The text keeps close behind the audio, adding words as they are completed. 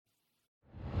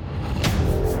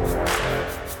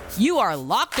You are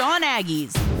Locked On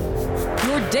Aggies,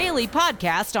 your daily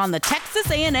podcast on the Texas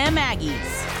A&M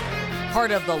Aggies.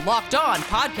 Part of the Locked On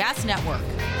Podcast Network,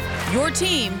 your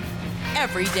team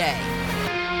every day.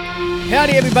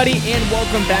 Howdy, everybody, and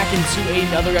welcome back into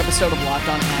another episode of Locked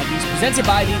On Aggies, presented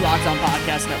by the Locked On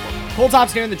Podcast Network. Cole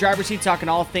Thompson here in the driver's seat, talking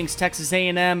all things Texas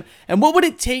A&M, and what would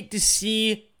it take to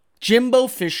see Jimbo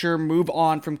Fisher move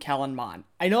on from Kellen Mond?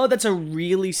 I know that's a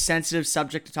really sensitive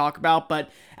subject to talk about, but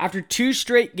after two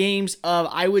straight games of,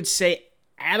 I would say,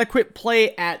 adequate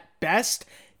play at best,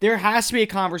 there has to be a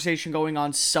conversation going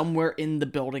on somewhere in the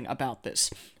building about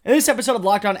this. And this episode of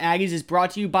Locked On Aggies is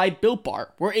brought to you by Built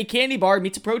Bar, where a candy bar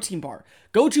meets a protein bar.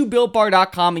 Go to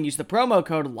BuiltBar.com and use the promo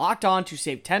code LOCKEDON to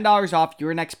save $10 off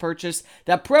your next purchase.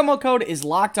 That promo code is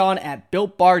LOCKEDON at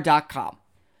BuiltBar.com.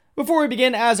 Before we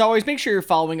begin, as always, make sure you're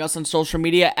following us on social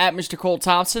media at Mr. Cole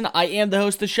Thompson. I am the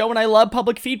host of the show, and I love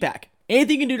public feedback.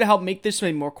 Anything you can do to help make this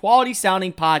a more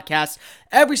quality-sounding podcast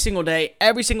every single day.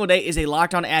 Every single day is a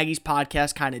Locked On Aggies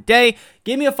podcast kind of day.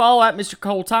 Give me a follow at Mr.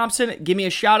 Cole Thompson. Give me a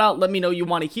shout-out. Let me know you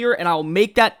want to hear, and I'll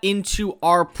make that into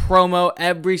our promo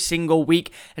every single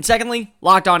week. And secondly,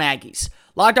 Locked On Aggies.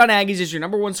 Locked On Aggies is your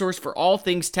number one source for all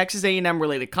things Texas A&M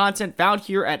related content found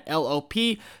here at LOP.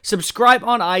 Subscribe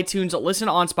on iTunes, listen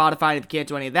on Spotify if you can't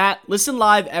do any of that. Listen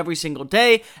live every single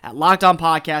day at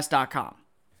LockedOnPodcast.com.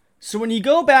 So when you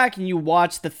go back and you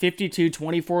watch the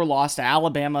 52-24 loss to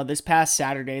Alabama this past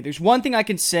Saturday, there's one thing I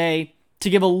can say to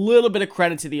give a little bit of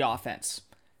credit to the offense.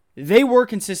 They were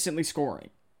consistently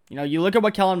scoring. You know, you look at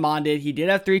what Kellen Mond did. He did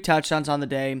have 3 touchdowns on the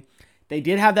day. They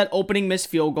did have that opening missed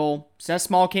field goal. Seth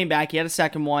Small came back. He had a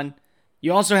second one.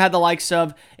 You also had the likes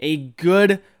of a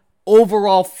good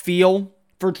overall feel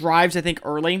for drives, I think,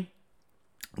 early.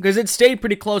 Because it stayed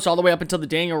pretty close all the way up until the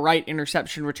Daniel Wright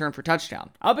interception return for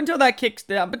touchdown. Up until the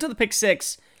pick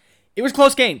six, it was a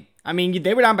close game. I mean,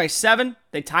 they were down by 7.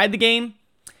 They tied the game.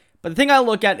 But the thing I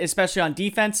look at, especially on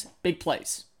defense, big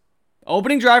plays.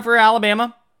 Opening drive for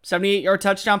Alabama, 78-yard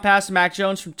touchdown pass to Mac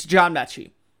Jones to John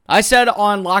Metchie. I said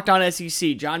on Locked On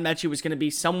SEC, John Metchie was going to be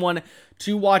someone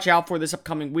to watch out for this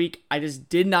upcoming week. I just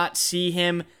did not see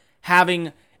him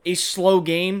having a slow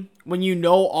game when you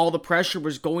know all the pressure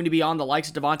was going to be on the likes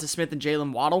of Devonta Smith and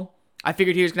Jalen Waddle. I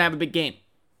figured he was going to have a big game.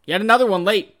 He had another one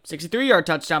late, 63-yard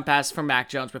touchdown pass from Mac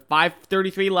Jones with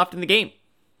 5:33 left in the game.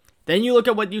 Then you look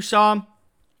at what you saw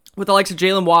with the likes of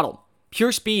Jalen Waddle.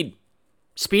 Pure speed.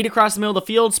 Speed across the middle of the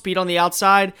field, speed on the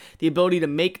outside, the ability to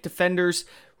make defenders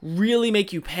really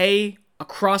make you pay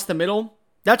across the middle.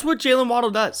 That's what Jalen Waddle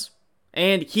does.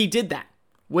 And he did that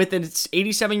with an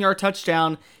 87-yard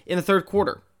touchdown in the third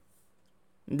quarter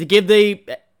to give the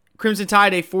Crimson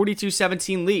Tide a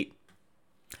 42-17 lead.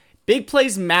 Big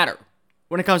plays matter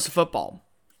when it comes to football.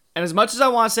 And as much as I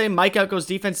want to say Mike Elko's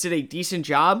defense did a decent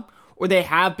job, or they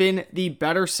have been the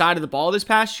better side of the ball this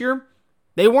past year,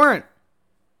 they weren't.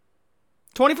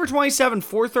 20 for 27,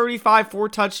 435, 4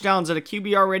 touchdowns at a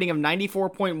QBR rating of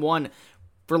 94.1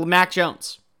 for Mac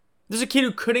Jones. This is a kid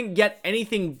who couldn't get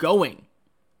anything going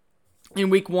in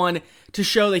week 1 to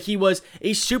show that he was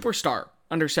a superstar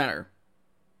under center.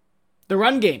 The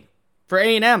run game for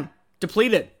A&M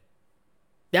depleted.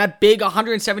 That big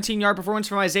 117-yard performance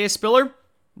from Isaiah Spiller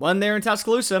wasn't there in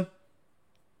Tuscaloosa.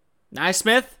 Nye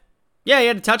Smith, yeah, he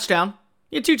had a touchdown.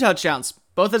 He had 2 touchdowns,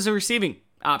 both as a receiving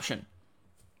option.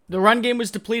 The run game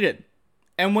was depleted.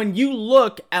 And when you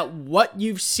look at what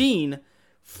you've seen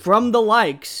from the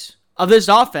likes of this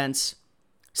offense,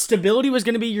 stability was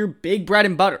going to be your big bread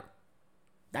and butter.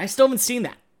 I still haven't seen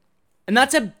that. And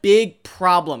that's a big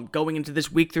problem going into this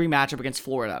week 3 matchup against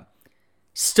Florida.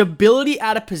 Stability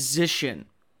at a position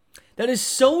that is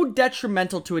so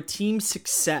detrimental to a team's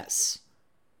success.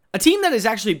 A team that is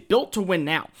actually built to win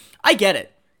now. I get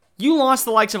it. You lost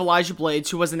the likes of Elijah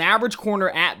Blades, who was an average corner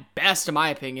at best, in my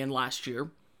opinion, last year.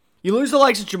 You lose the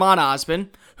likes of Jamon Osborne,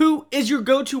 who is your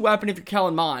go-to weapon if you're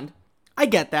Kellen Mond. I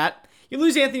get that. You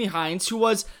lose Anthony Hines, who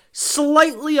was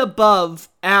slightly above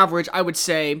average, I would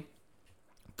say,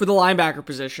 for the linebacker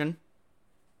position.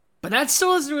 But that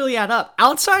still doesn't really add up.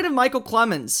 Outside of Michael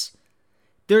Clemens,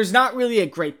 there's not really a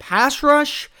great pass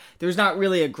rush. There's not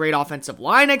really a great offensive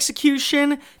line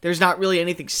execution. There's not really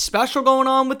anything special going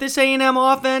on with this A&M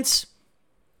offense.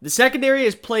 The secondary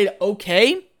has played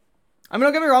okay. I mean,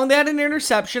 don't get me wrong, they had an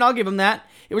interception. I'll give them that.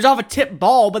 It was off a tip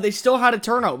ball, but they still had a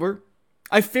turnover.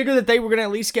 I figured that they were going to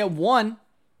at least get one,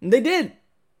 and they did.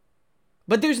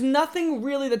 But there's nothing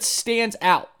really that stands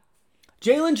out.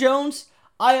 Jalen Jones,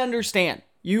 I understand.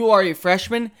 You are a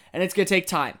freshman, and it's going to take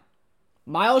time.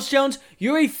 Miles Jones,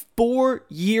 you're a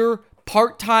 4-year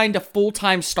part-time to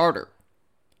full-time starter.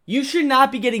 You should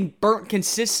not be getting burnt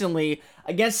consistently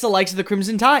against the likes of the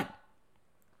Crimson Tide.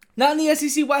 Not in the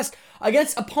SEC West.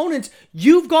 Against opponents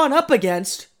you've gone up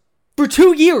against for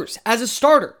 2 years as a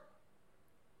starter.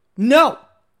 No.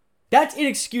 That's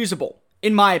inexcusable,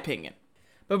 in my opinion.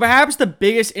 But perhaps the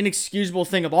biggest inexcusable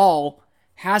thing of all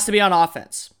has to be on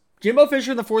offense. Jimbo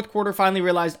Fisher in the fourth quarter finally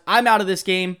realized, I'm out of this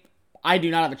game. I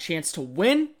do not have a chance to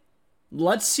win.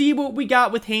 Let's see what we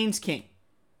got with Haynes King.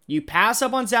 You pass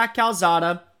up on Zach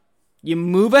Calzada. You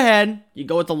move ahead. You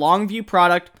go with the Longview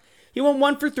product. He went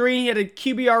 1 for 3. He had a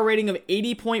QBR rating of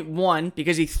 80.1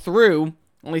 because he threw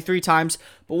only 3 times.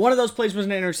 But one of those plays was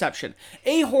an interception.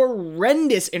 A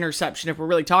horrendous interception if we're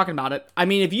really talking about it. I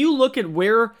mean, if you look at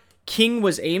where King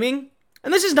was aiming,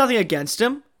 and this is nothing against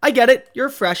him. I get it. You're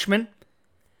a freshman.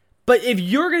 But if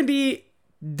you're going to be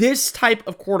this type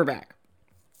of quarterback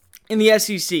in the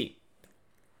SEC,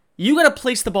 you got to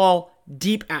place the ball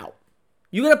deep out.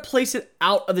 You got to place it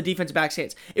out of the defensive back's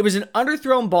hands. It was an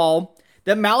underthrown ball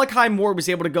that Malachi Moore was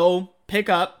able to go pick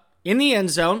up in the end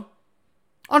zone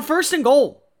on 1st and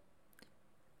goal.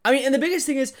 I mean, and the biggest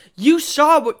thing is you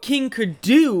saw what King could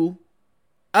do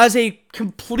as a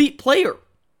complete player.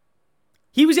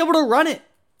 He was able to run it.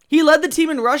 He led the team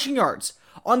in rushing yards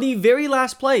on the very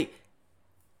last play.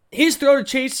 His throw to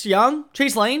Chase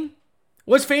Lane,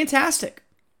 was fantastic.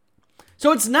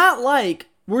 So it's not like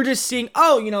we're just seeing,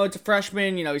 it's a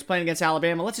freshman, he's playing against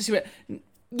Alabama. Let's just see what.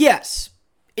 Yes,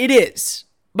 it is.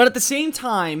 But at the same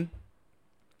time,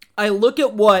 I look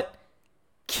at what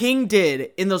King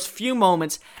did in those few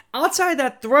moments outside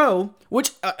that throw,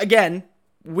 which, again,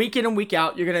 week in and week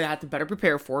out, you're going to have to better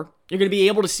prepare for. You're going to be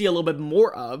able to see a little bit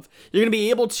more of. You're going to be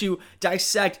able to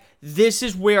dissect, this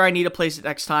is where I need to place it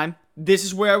next time. This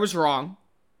is where I was wrong.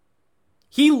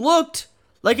 He looked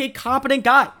like a competent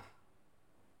guy.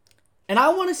 And I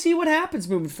want to see what happens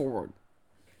moving forward.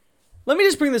 Let me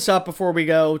just bring this up before we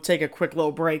go take a quick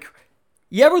little break.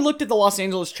 You ever looked at the Los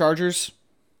Angeles Chargers?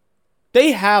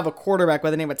 They have a quarterback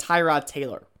by the name of Tyrod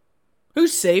Taylor,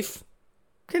 who's safe,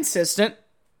 consistent.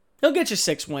 He'll get you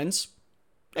 6 wins.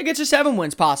 He'll get you 7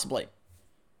 wins, possibly.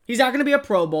 He's not going to be a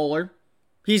Pro Bowler.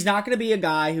 He's not going to be a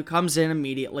guy who comes in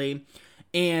immediately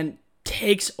and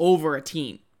takes over a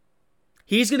team.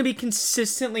 He's going to be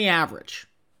consistently average.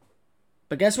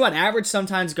 But guess what? Average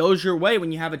sometimes goes your way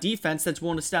when you have a defense that's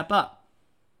willing to step up.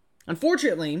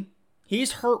 Unfortunately,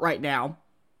 he's hurt right now,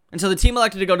 and so the team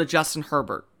elected to go to Justin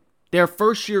Herbert, their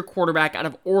first-year quarterback out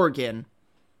of Oregon,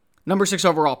 number 6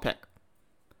 overall pick.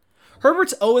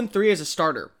 Herbert's 0-3 as a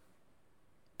starter,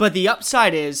 but the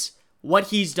upside is what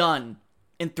he's done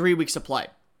in 3 weeks of play.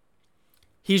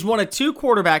 He's one of 2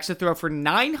 quarterbacks to throw for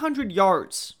 900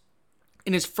 yards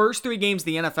in his first 3 games of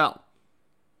the NFL.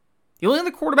 The only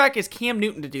other quarterback is Cam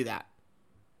Newton to do that.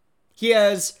 He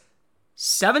has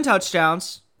 7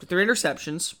 touchdowns to 3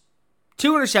 interceptions.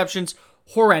 2 interceptions,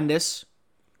 horrendous.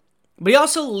 But he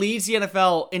also leads the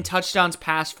NFL in touchdowns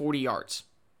past 40 yards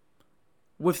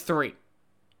with 3.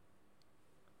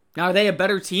 Now, are they a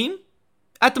better team?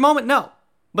 At the moment, no.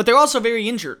 But they're also very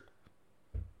injured.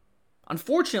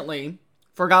 Unfortunately,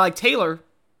 for a guy like Taylor,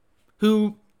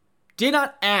 who did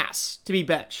not ask to be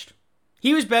benched.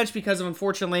 He was benched because of,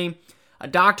 unfortunately, a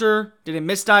doctor did a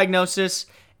misdiagnosis,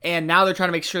 and now they're trying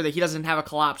to make sure that he doesn't have a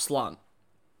collapsed lung.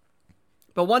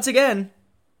 But once again,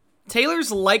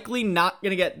 Taylor's likely not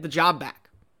going to get the job back.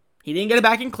 He didn't get it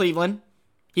back in Cleveland.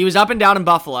 He was up and down in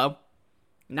Buffalo.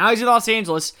 Now he's in Los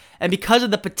Angeles, and because of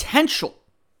the potential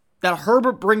that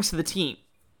Herbert brings to the team,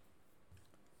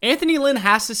 Anthony Lynn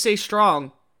has to stay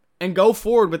strong and go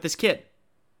forward with this kid.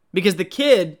 Because the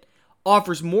kid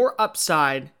offers more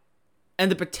upside and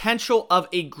the potential of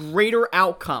a greater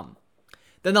outcome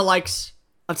than the likes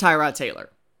of Tyrod Taylor.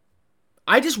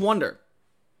 I just wonder.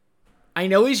 I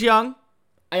know he's young.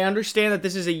 I understand that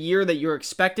this is a year that you're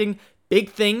expecting big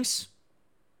things.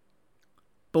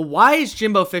 But why is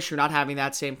Jimbo Fisher not having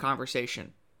that same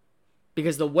conversation?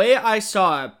 Because the way I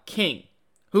saw King,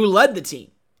 who led the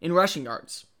team in rushing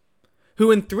yards,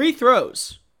 who in 3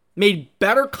 throws made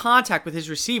better contact with his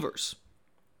receivers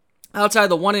outside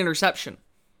the 1 interception.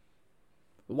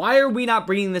 Why are we not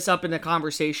bringing this up in the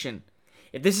conversation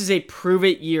if this is a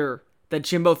prove-it year that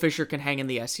Jimbo Fisher can hang in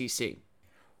the SEC?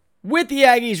 With the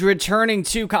Aggies returning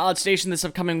to College Station this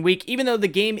upcoming week, even though the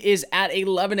game is at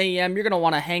 11 a.m., you're going to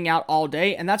want to hang out all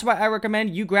day, and that's why I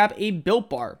recommend you grab a Built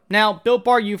Bar. Now, Built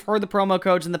Bar, you've heard the promo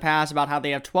codes in the past about how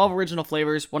they have 12 original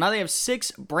flavors. Well, now they have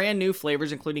 6 brand new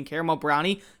flavors, including caramel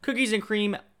brownie, cookies and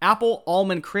cream, apple,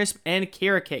 almond crisp, and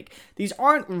carrot cake. These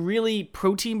aren't really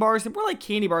protein bars. They're more like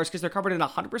candy bars because they're covered in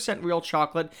 100% real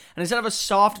chocolate, and instead of a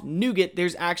soft nougat,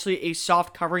 there's actually a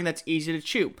soft covering that's easy to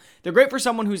chew. They're great for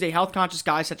someone who's a health-conscious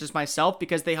guy such as myself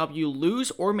because they help you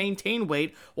lose or maintain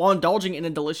weight while indulging in a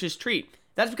delicious treat.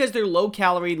 That's because they're low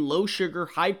calorie, low sugar,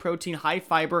 high protein, high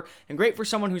fiber, and great for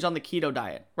someone who's on the keto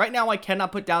diet. Right now, I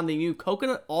cannot put down the new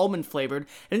coconut almond flavored,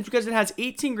 and it's because it has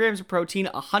 18 grams of protein,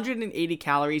 180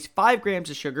 calories, 5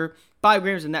 grams of sugar, 5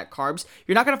 grams of net carbs.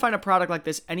 You're not going to find a product like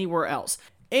this anywhere else.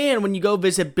 And when you go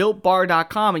visit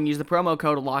BuiltBar.com and use the promo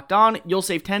code LOCKEDON, you'll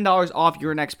save $10 off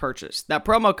your next purchase. That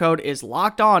promo code is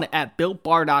LOCKEDON at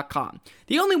BuiltBar.com.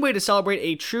 The only way to celebrate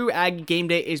a true Aggie game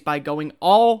day is by going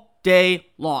all day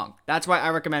long. That's why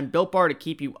I recommend Built Bar to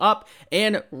keep you up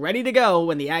and ready to go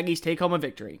when the Aggies take home a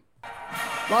victory.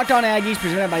 Locked On Aggies,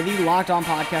 presented by the Locked On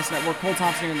Podcast Network. Cole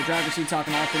Thompson here in the driver's seat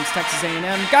talking all things Texas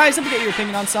A&M. Guys, let me get your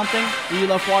opinion on something. Do you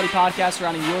love quality podcasts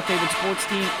surrounding your favorite sports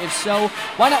team? If so,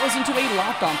 why not listen to a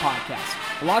Locked On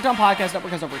podcast? The Locked On Podcast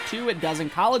Network has over 24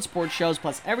 college sports shows,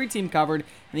 plus every team covered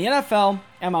in the NFL,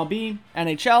 MLB,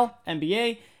 NHL,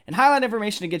 NBA, and highlight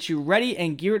information to get you ready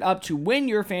and geared up to win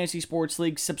your fantasy sports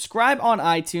league. Subscribe on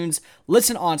iTunes,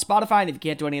 listen on Spotify, and if you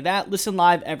can't do any of that, listen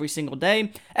live every single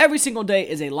day. Every single day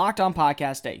is a Locked On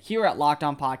Podcast day here at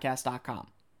LockedOnPodcast.com.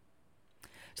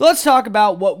 So let's talk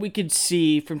about what we could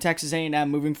see from Texas A&M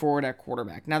moving forward at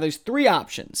quarterback. Now, there's 3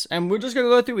 options, and we're just going to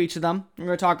go through each of them. We're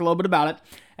going to talk a little bit about it,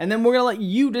 and then we're going to let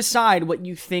you decide what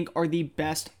you think are the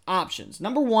best options.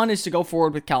 Number 1 is to go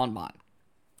forward with Kellen Mond.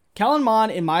 Kellen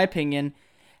Mond, in my opinion,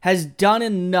 has done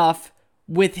enough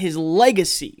with his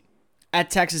legacy at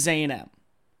Texas A&M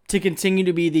to continue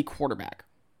to be the quarterback.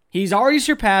 He's already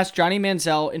surpassed Johnny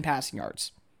Manziel in passing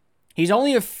yards. He's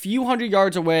only a few hundred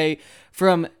yards away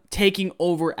from taking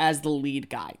over as the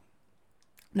lead guy.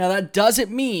 Now, that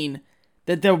doesn't mean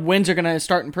that their wins are going to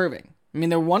start improving. I mean,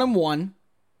 they're 1-1,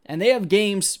 and they have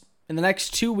games in the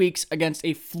next 2 weeks against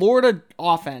a Florida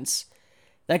offense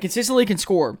that consistently can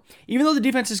score, even though the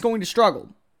defense is going to struggle.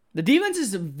 The defense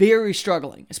is very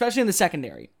struggling, especially in the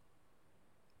secondary.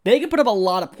 They can put up a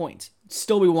lot of points,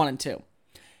 still be 1-2.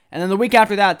 And then the week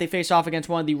after that, they face off against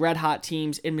one of the red-hot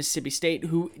teams in Mississippi State,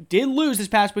 who did lose this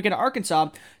past weekend to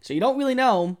Arkansas. So you don't really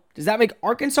know, does that make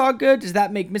Arkansas good? Does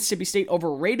that make Mississippi State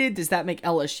overrated? Does that make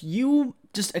LSU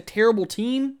just a terrible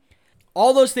team?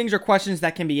 All those things are questions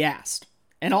that can be asked.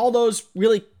 And all those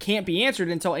really can't be answered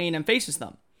until A&M faces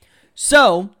them.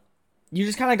 So you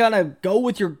just kind of got to go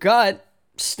with your gut,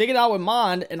 stick it out with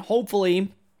Mond, and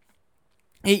hopefully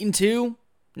 8-2,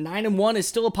 9-1 is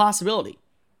still a possibility.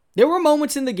 There were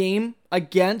moments in the game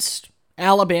against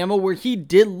Alabama where he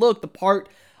did look the part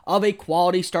of a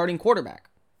quality starting quarterback.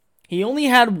 He only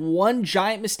had one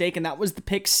giant mistake, and that was the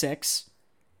pick 6.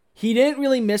 He didn't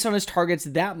really miss on his targets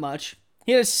that much.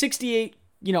 He had a 68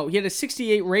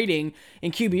 rating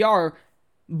in QBR,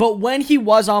 but when he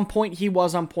was on point, he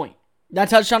was on point. That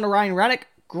touchdown to Ryan Reddick,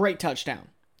 great touchdown.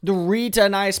 The read to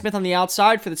Anaya Smith on the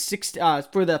outside for the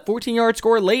 14-yard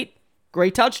score late,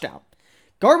 great touchdown.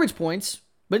 Garbage points,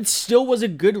 but it still was a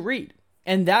good read.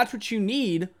 And that's what you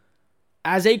need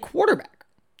as a quarterback.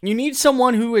 You need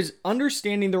someone who is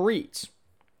understanding the reads.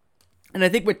 And I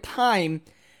think with time,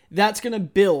 that's going to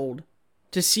build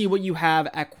to see what you have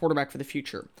at quarterback for the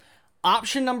future.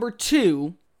 Option number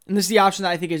 2, and this is the option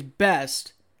that I think is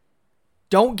best,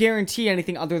 don't guarantee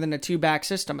anything other than a 2-back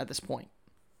system at this point.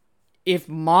 If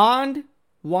Mond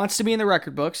wants to be in the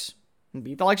record books and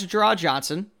beat the likes of Gerard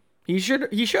Johnson, he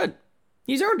should. He's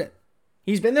earned it.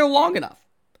 He's been there long enough.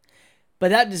 But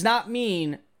that does not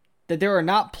mean that there are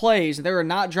not plays, there are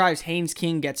not drives Haynes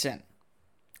King gets in.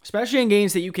 Especially in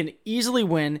games that you can easily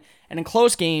win and in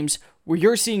close games where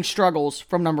you're seeing struggles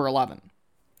from number 11.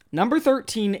 Number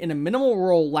 13 in a minimal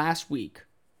role last week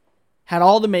had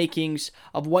all the makings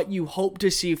of what you hope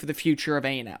to see for the future of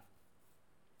A&M.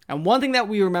 And one thing that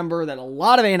we remember, that a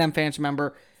lot of A&M fans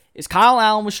remember, is Kyle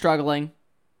Allen was struggling.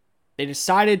 They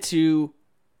decided to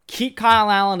keep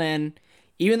Kyle Allen in,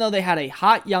 even though they had a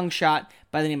hot young shot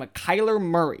by the name of Kyler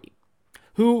Murray,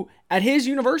 who at his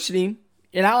university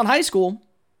in Allen High School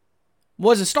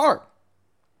was a star.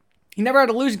 He never had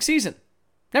a losing season,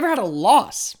 never had a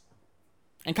loss.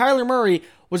 And Kyler Murray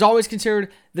was always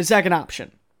considered the second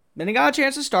option. Then he got a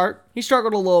chance to start. He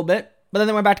struggled a little bit, but then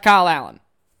they went back to Kyle Allen.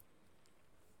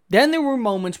 Then there were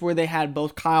moments where they had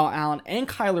both Kyle Allen and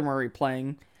Kyler Murray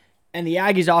playing, and the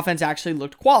Aggies offense actually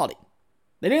looked quality.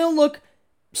 They didn't look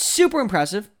super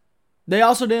impressive. They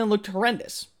also didn't look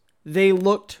horrendous. They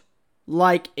looked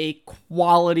like a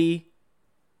quality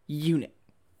unit.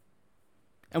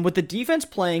 And with the defense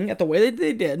playing at the way that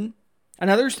they did,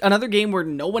 another game where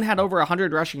no one had over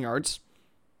 100 rushing yards.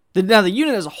 Now, the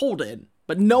unit as a whole did,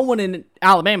 but no one in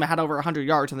Alabama had over 100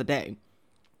 yards on the day.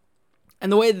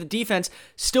 And the way that the defense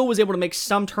still was able to make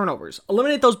some turnovers,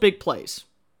 eliminate those big plays.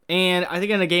 And I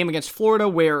think in a game against Florida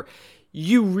where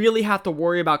you really have to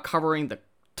worry about covering the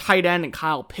tight end and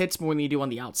Kyle Pitts more than you do on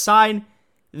the outside.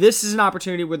 This is an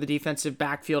opportunity where the defensive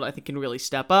backfield, I think, can really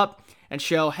step up and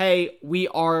show, hey, we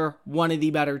are one of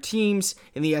the better teams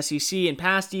in the SEC in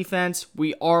pass defense.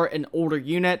 We are an older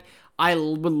unit. I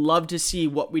would love to see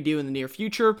what we do in the near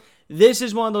future. This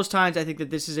is one of those times I think that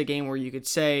this is a game where you could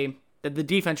say that the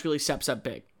defense really steps up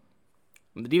big.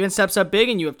 When the defense steps up big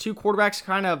and you have two quarterbacks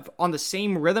kind of on the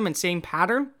same rhythm and same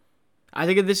pattern, I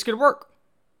think that this could work.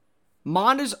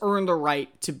 Mond has earned the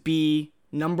right to be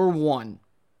number one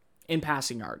in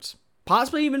passing yards,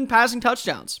 possibly even passing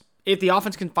touchdowns, if the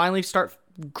offense can finally start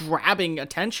grabbing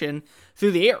attention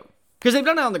through the air. Because they've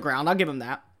done it on the ground, I'll give them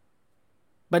that.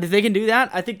 But if they can do that,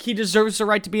 I think he deserves the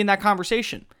right to be in that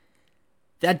conversation.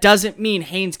 That doesn't mean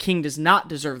Haynes King does not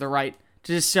deserve the right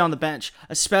to just sit on the bench,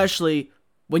 especially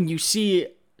when you see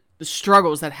the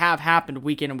struggles that have happened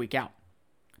week in and week out.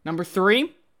 Number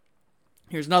 3,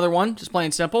 here's another one, just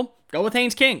plain simple. Go with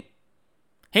Haynes King.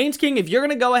 Haynes King, if you're going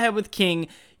to go ahead with King,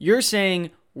 you're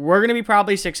saying we're going to be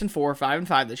probably 6-4,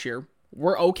 5-5 this year.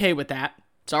 We're okay with that.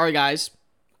 Sorry, guys.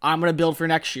 I'm going to build for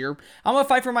next year. I'm going to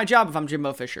fight for my job if I'm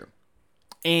Jimbo Fisher.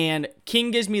 And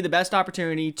King gives me the best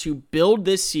opportunity to build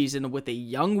this season with a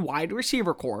young wide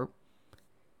receiver core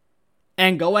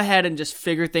and go ahead and just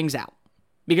figure things out.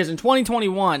 Because in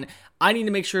 2021, I need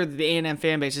to make sure that the A&M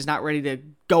fan base is not ready to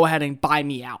go ahead and buy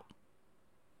me out.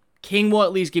 King will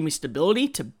at least give me stability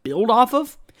to build off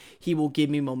of. He will give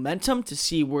me momentum to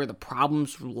see where the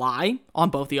problems lie on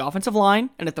both the offensive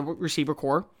line and at the receiver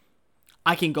core.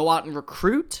 I can go out and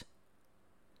recruit.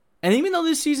 And even though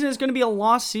this season is going to be a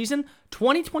lost season,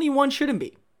 2021 shouldn't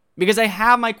be. Because I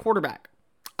have my quarterback.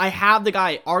 I have the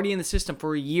guy already in the system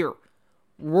for a year.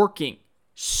 Working,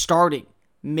 starting,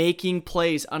 making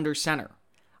plays under center.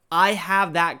 I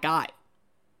have that guy.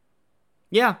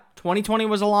 Yeah, 2020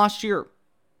 was a lost year.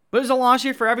 But it was a lost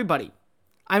year for everybody.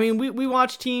 I mean, we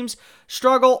watch teams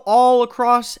struggle all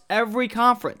across every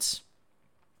conference.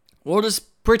 We'll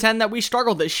just pretend that we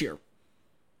struggled this year.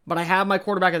 But I have my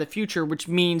quarterback of the future, which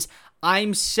means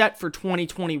I'm set for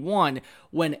 2021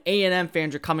 when A&M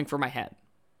fans are coming for my head.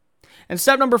 And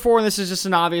step number 4, and this is just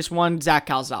an obvious one, Zach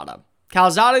Calzada.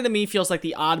 Calzada to me feels like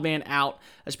the odd man out,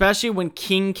 especially when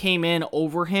King came in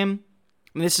over him.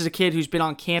 And this is a kid who's been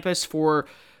on campus for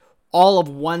all of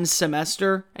one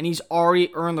semester, and he's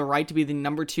already earned the right to be the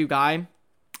number 2 guy.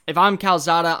 If I'm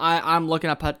Calzada, I'm looking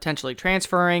at potentially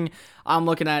transferring. I'm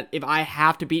looking at if I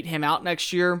have to beat him out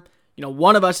next year. You know,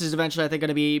 one of us is eventually, I think, going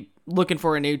to be looking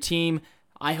for a new team.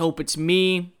 I hope it's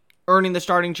me earning the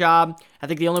starting job. I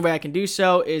think the only way I can do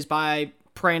so is by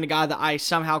praying to God that I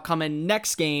somehow come in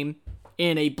next game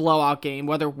in a blowout game,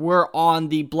 whether we're on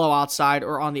the blowout side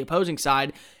or on the opposing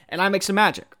side, and I make some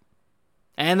magic.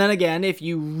 And then again, if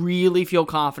you really feel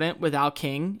confident without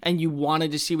King and you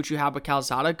wanted to see what you have with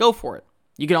Calzada, go for it.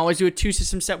 You can always do a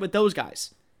 2-system set with those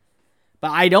guys.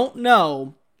 But I don't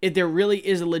know if there really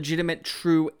is a legitimate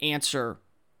true answer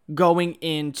going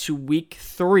into week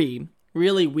 3,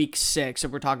 really week 6,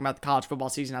 if we're talking about the college football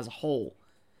season as a whole,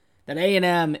 that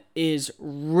A&M is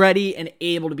ready and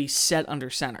able to be set under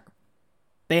center.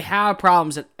 They have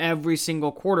problems at every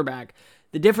single quarterback.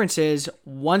 The difference is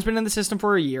one's been in the system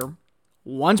for a year,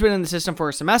 one's been in the system for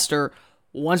a semester,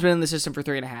 one's been in the system for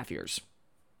 3.5 years.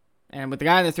 And with the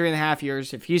guy in the 3.5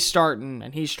 years, if he's starting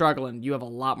and he's struggling, you have a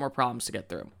lot more problems to get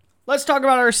through. Let's talk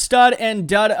about our stud and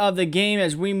dud of the game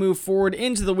as we move forward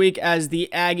into the week as the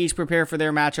Aggies prepare for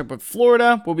their matchup with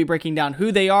Florida. We'll be breaking down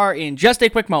who they are in just a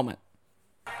quick moment.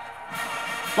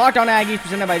 Locked On Aggies,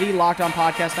 presented by the Locked On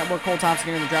Podcast Network. Cole Thompson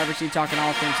here in the driver's seat talking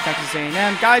all things Texas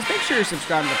A&M. Guys, make sure you're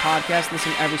subscribing to the podcast.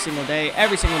 Listen every single day.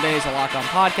 Every single day is a Locked On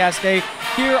Podcast Day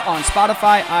here on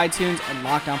Spotify, iTunes, and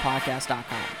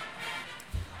LockedOnPodcast.com.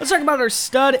 Let's talk about our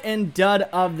stud and dud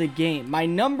of the game. My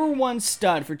number 1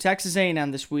 stud for Texas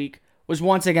A&M this week was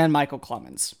once again Michael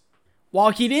Clemens. While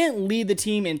he didn't lead the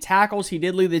team in tackles, he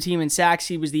did lead the team in sacks.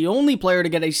 He was the only player to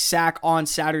get a sack on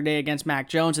Saturday against Mac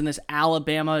Jones in this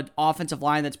Alabama offensive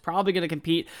line that's probably going to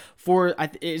compete for,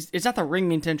 it's not the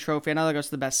Ringington Trophy. I know that goes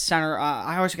to the best center.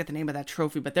 I always forget the name of that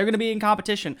trophy, but they're going to be in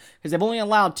competition because they've only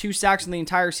allowed 2 sacks in the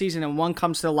entire season, and one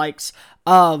comes to the likes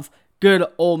of good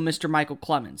old Mr. Michael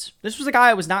Clemens. This was a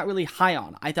guy I was not really high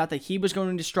on. I thought that he was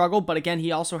going to struggle, but again,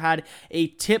 he also had a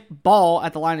tip ball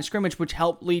at the line of scrimmage, which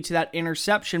helped lead to that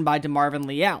interception by DeMarvin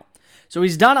Leal. So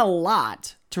he's done a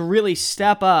lot to really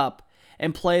step up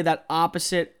and play that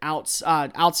opposite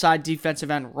outside defensive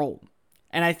end role.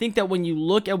 And I think that when you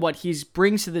look at what he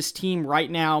brings to this team right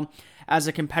now as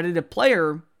a competitive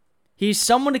player, he's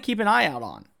someone to keep an eye out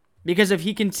on. Because if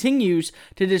he continues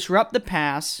to disrupt the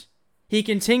pass, he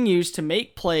continues to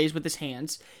make plays with his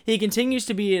hands, he continues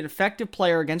to be an effective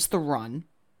player against the run,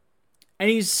 And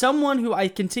he's someone who I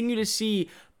continue to see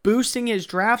boosting his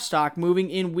draft stock moving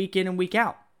in and week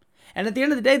out. And at the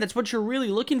end of the day, that's what you're really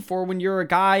looking for when you're a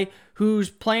guy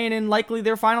who's playing in likely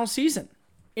their final season.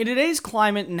 In today's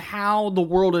climate and how the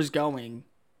world is going,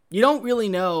 you don't really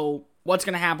know what's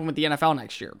going to happen with the NFL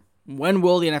next year. When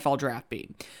will the NFL draft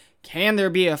be? Can there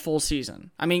be a full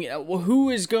season? I mean, who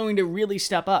is going to really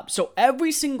step up? So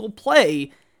every single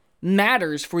play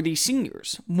matters for these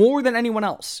seniors more than anyone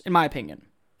else, in my opinion.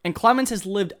 And Clemens has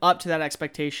lived up to that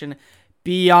expectation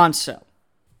beyond so.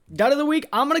 Dud of the week,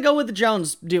 I'm going to go with the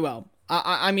Jones duo.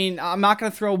 I mean, I'm not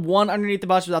going to throw one underneath the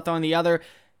bus without throwing the other.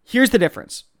 Here's the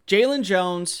difference. Jalen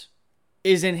Jones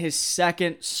is in his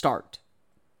second start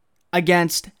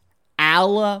against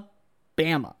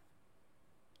Alabama,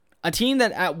 a team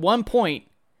that at one point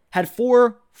had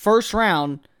 4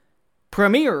 first-round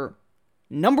premier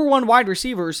number 1 wide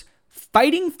receivers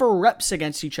fighting for reps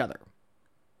against each other.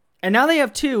 And now they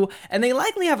have 2, and they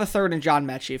likely have a third in John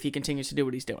Mechie if he continues to do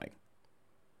what he's doing.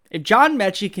 If John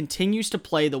Mechie continues to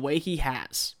play the way he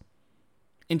has,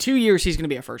 in 2 years, he's going to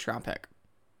be a first-round pick.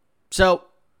 So,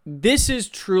 this is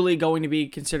truly going to be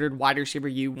considered wide receiver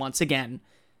U once again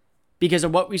because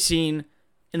of what we've seen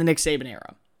in the Nick Saban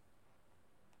era.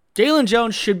 Jalen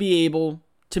Jones should be able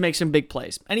to make some big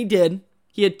plays, and he did.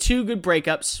 He had 2 good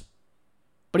breakups,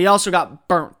 but he also got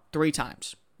burnt 3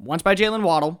 times. Once by Jalen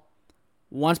Waddle,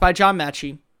 once by John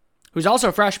Mechie, who's also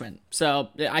a freshman, so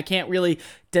I can't really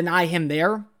deny him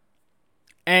there.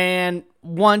 And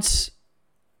once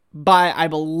by, I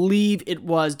believe it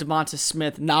was Devonta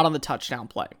Smith, not on the touchdown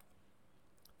play.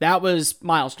 That was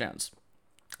Miles Jones.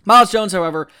 Miles Jones,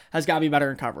 however, has got to be better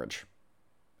in coverage.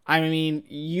 I mean,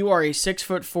 you are a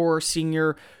 6'4"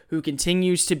 senior who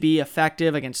continues to be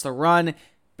effective against the run,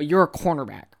 but you're a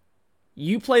cornerback.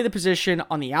 You play the position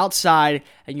on the outside,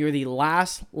 and you're the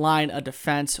last line of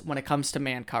defense when it comes to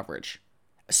man coverage,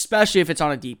 especially if it's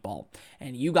on a deep ball.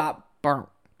 And you got burnt.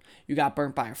 You got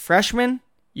burnt by a freshman.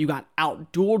 You got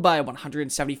out-dueled by a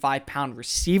 175-pound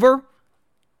receiver.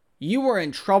 You were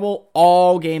in trouble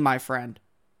all game, my friend.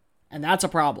 And that's a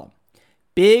problem.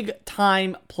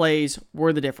 Big-time plays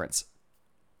were the difference.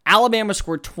 Alabama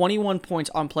scored 21 points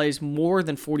on plays more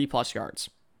than 40-plus yards.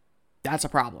 That's a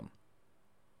problem.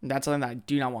 That's something that I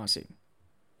do not want to see.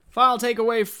 Final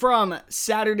takeaway from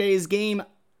Saturday's game,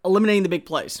 eliminating the big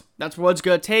plays. That's what it's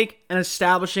going to take, and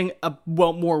establishing a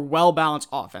more well-balanced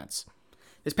offense.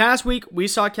 This past week, we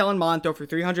saw Kellen Mond throw for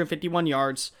 351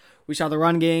 yards. We saw the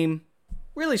run game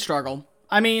really struggle.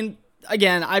 I mean,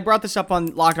 again, I brought this up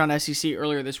on Locked On SEC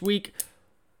earlier this week.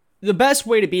 The best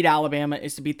way to beat Alabama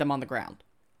is to beat them on the ground.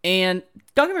 And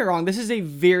don't get me wrong, this is a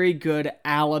very good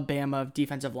Alabama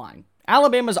defensive line.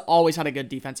 Alabama's always had a good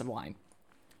defensive line.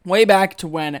 Way back to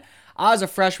when I was a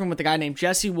freshman with a guy named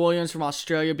Jesse Williams from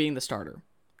Australia being the starter.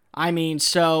 I mean,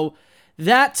 so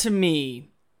that to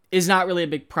me is not really a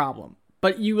big problem.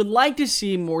 But you would like to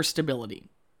see more stability.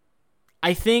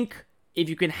 I think if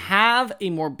you can have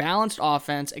a more balanced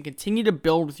offense and continue to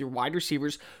build with your wide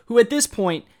receivers, who at this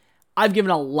point, I've given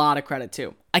a lot of credit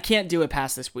to. I can't do it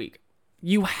past this week.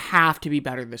 You have to be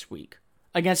better this week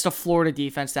against a Florida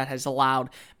defense that has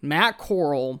allowed Matt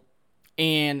Corral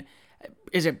and,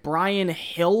 is it Brian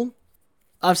Hill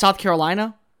of South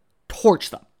Carolina, torch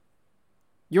them.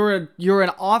 You're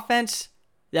an offense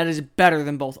that is better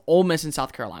than both Ole Miss and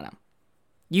South Carolina.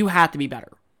 You have to be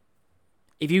better.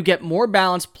 If you get more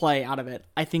balanced play out of it,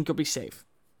 I think you'll be safe.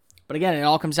 But again, it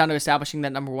all comes down to establishing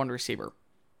that number 1 receiver.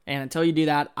 And until you do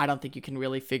that, I don't think you can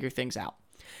really figure things out.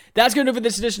 That's going to do it for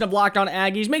this edition of Locked On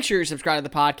Aggies. Make sure you're subscribed to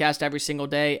the podcast every single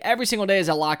day. Every single day is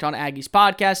a Locked On Aggies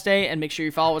podcast day. And make sure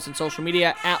you follow us on social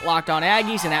media at Locked On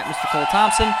Aggies and at Mr. Cole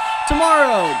Thompson.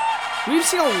 Tomorrow, we've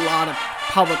seen a lot of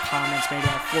public comments made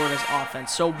about Florida's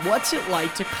offense. So what's it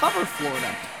like to cover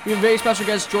Florida? We have a very special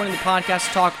guest joining the podcast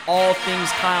to talk all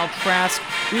things Kyle Trask.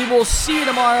 We will see you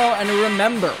tomorrow. And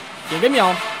remember, give me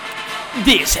y'all.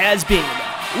 This has been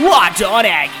Locked On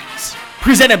Aggies,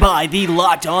 presented by the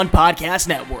Locked On Podcast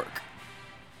Network.